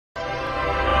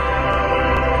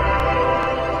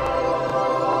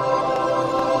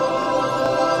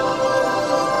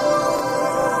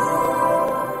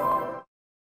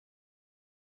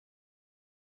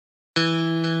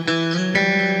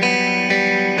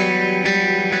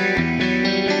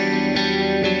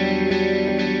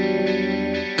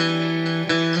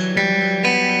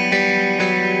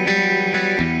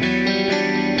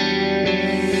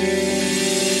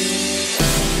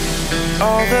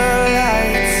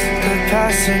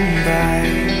passing by,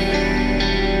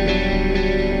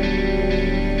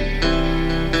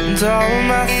 and all of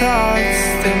my thoughts,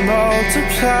 they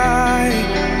multiply.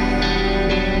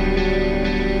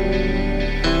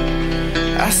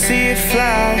 I see it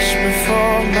flash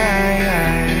before my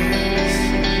eyes.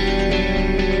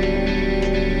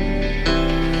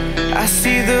 I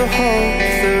see the hope,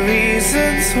 the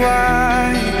reasons why.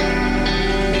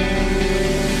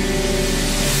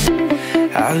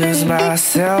 I lose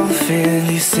myself in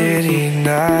these city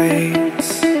nights.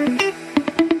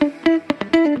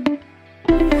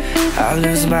 I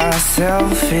lose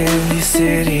myself in these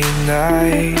city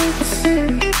nights.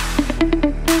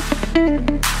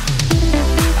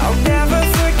 I'll never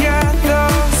forget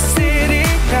those city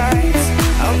nights.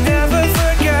 I'll never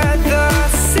forget the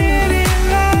city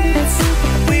lights.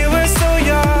 We were so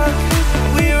young,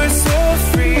 we were so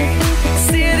free.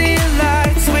 City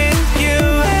lights with you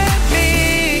and me.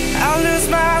 I'll lose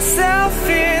myself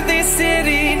in these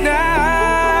city nights.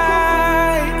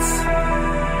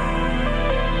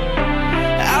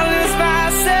 I'll lose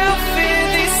myself in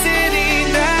these city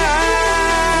nights.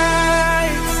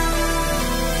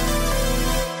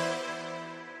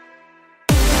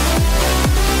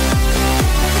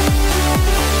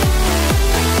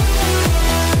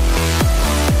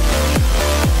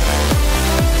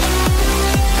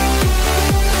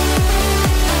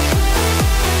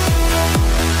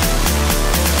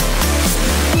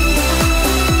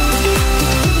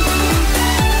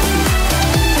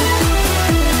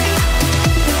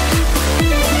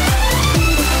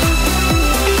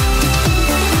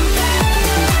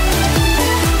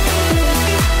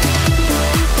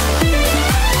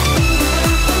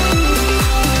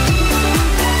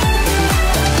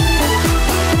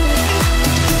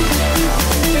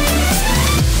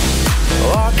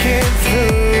 Walking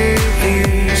through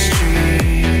these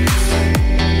streets,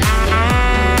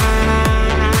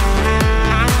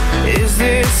 is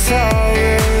this all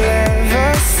we'll ever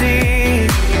see?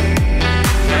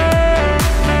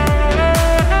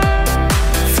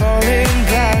 Falling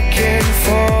back and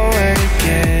forward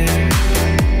again,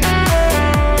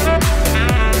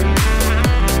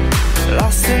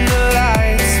 lost in the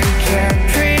lights, we can't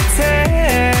pretend.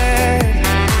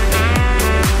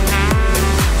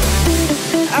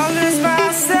 I'll lose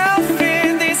myself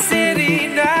in these city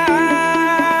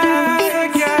nights.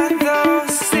 Forget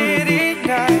those city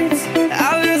nights.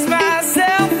 I'll lose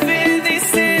myself in these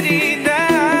city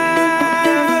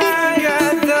nights.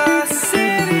 Forget the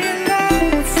city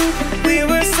lights. We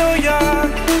were so young,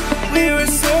 we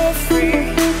were so free.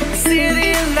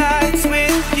 City lights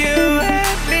with you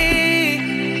and me.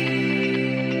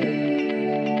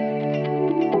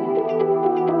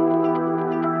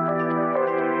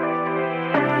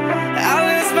 I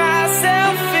lose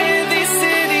myself in these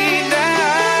city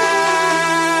nights.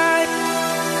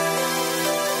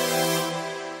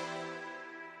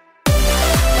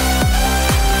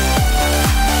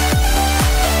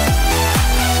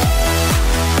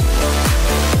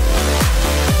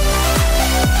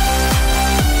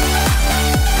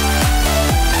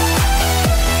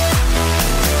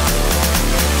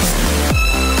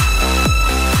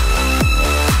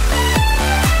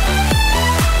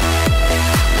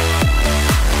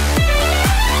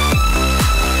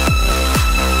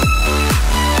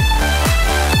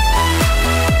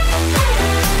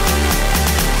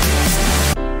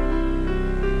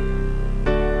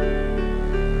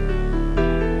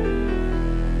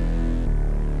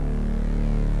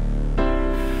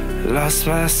 Lost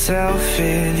myself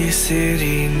in these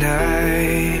city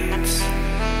nights.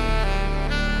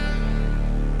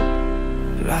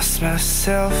 Lost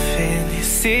myself in these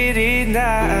city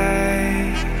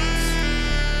nights.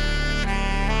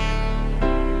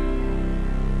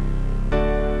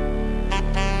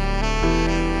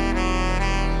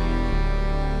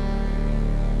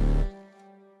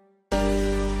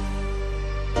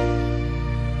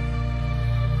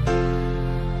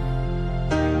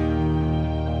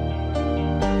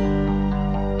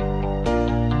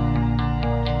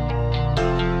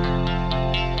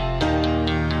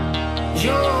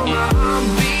 You're my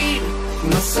heartbeat,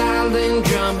 my silent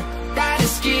drum.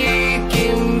 Brightest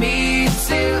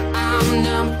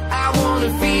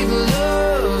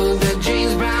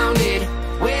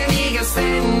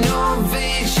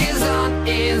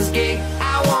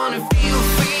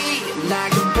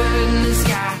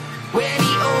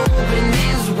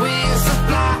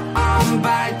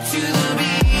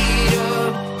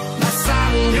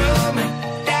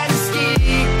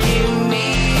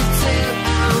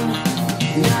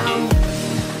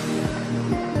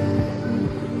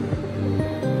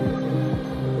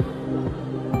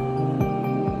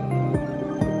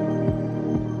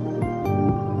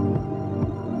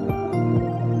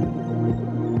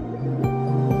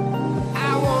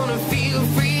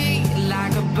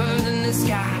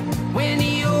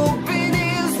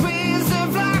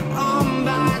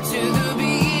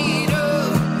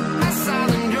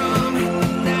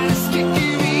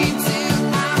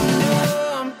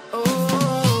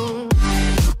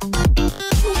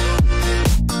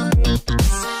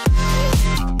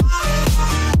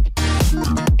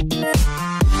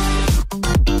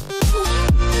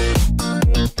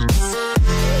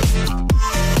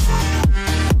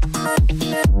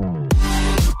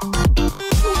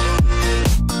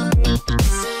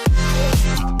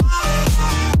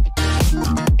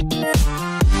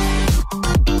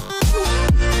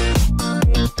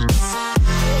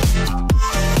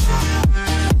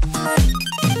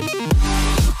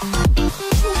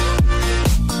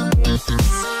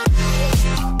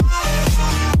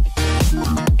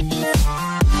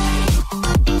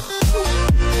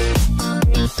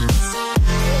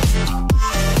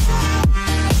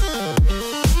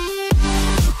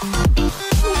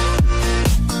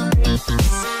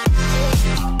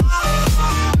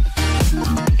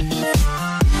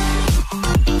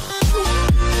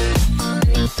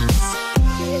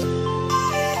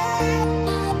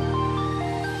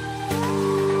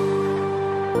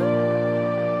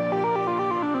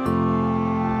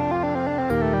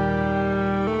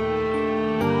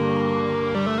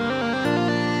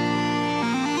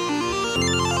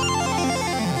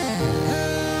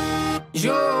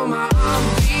You're my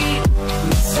heartbeat,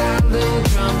 my silent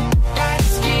drum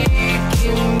that's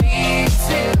kicking me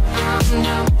till I'm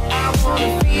numb. I wanna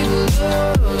feel the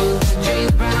love that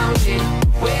James Brown did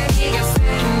when he got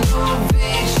sent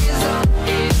ovations on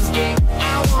his gig. I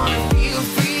wanna feel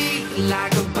free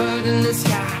like a bird in the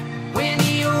sky when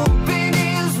he opened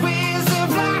his wings to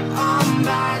fly on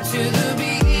by to the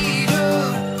beat of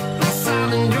my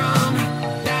silent drum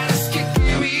that is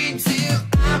kicking me till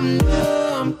I'm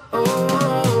numb. Oh.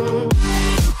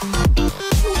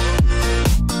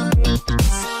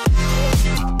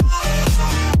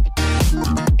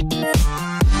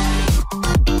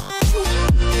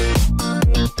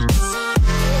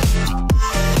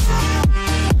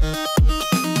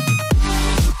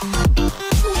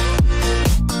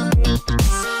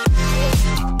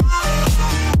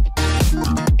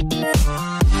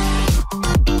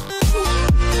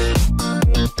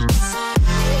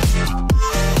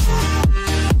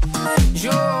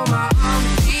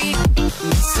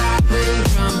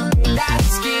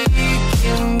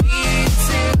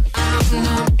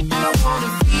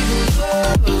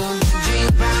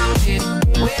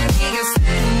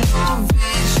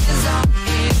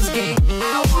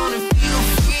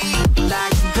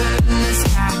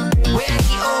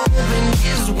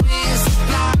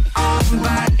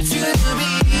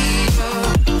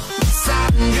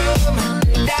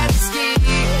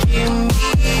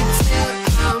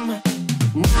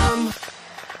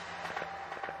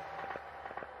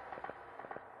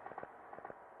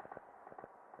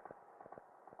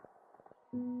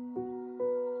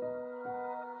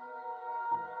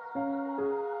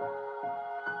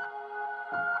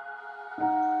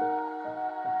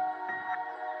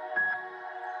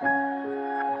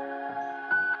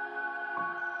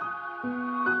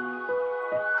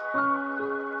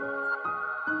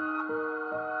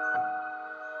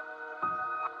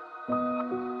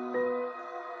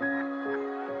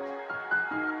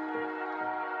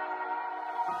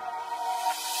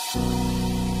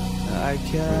 I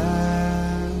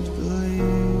can't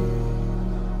believe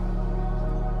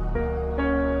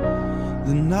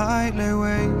the night lay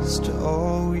waste to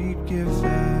all we'd given,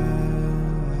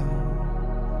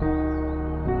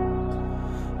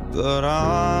 but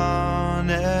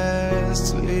honestly,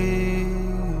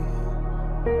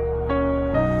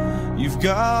 you've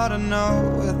gotta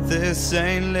know that this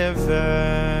ain't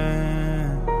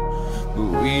living, but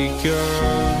we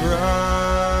could run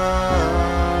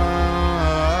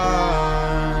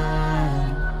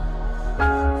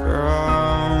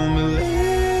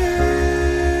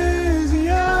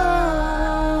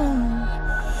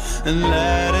and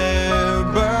let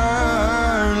it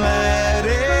burn, let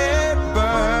it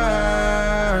burn.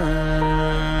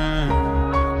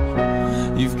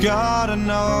 You've gotta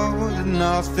know that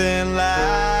nothing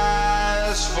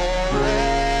lasts forever.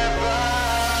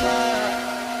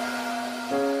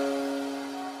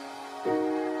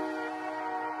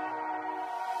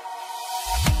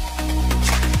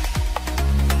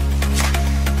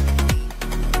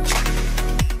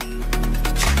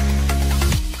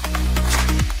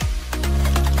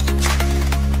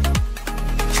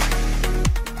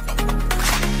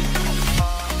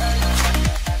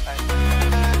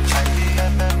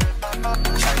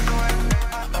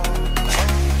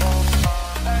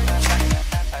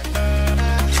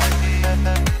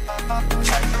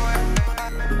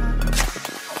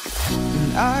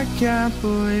 I can't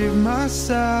believe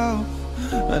myself.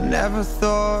 I never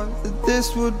thought that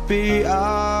this would be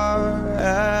our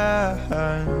end,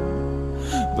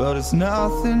 but it's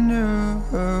nothing new.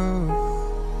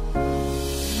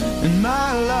 And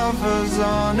my lover's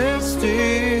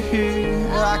honesty,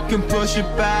 I can push it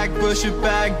back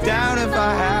down if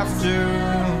I have to,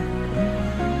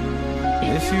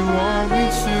 if you want me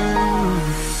to.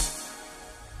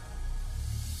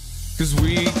 'Cause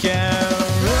we can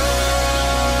run,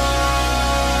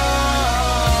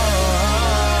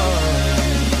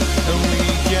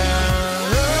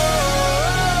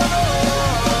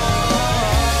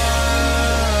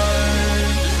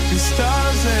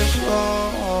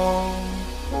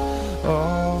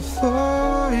 all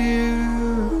for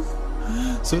you.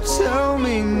 So tell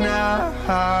me now,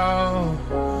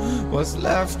 what's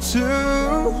left to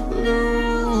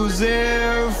lose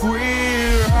if we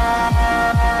run?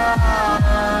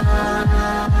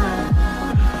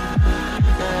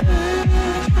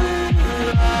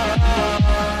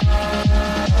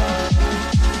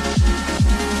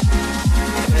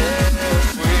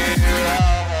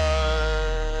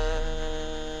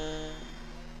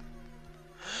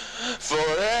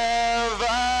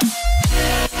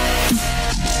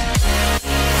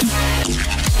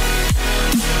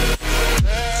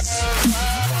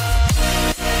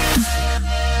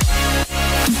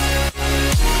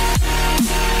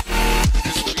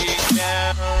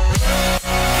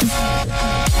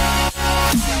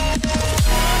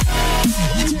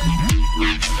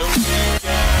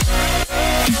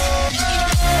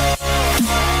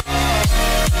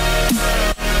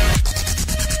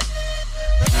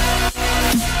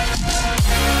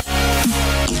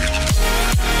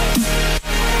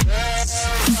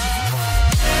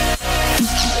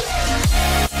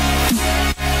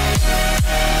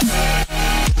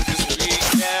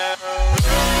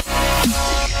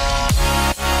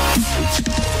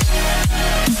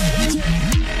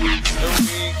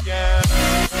 weekend.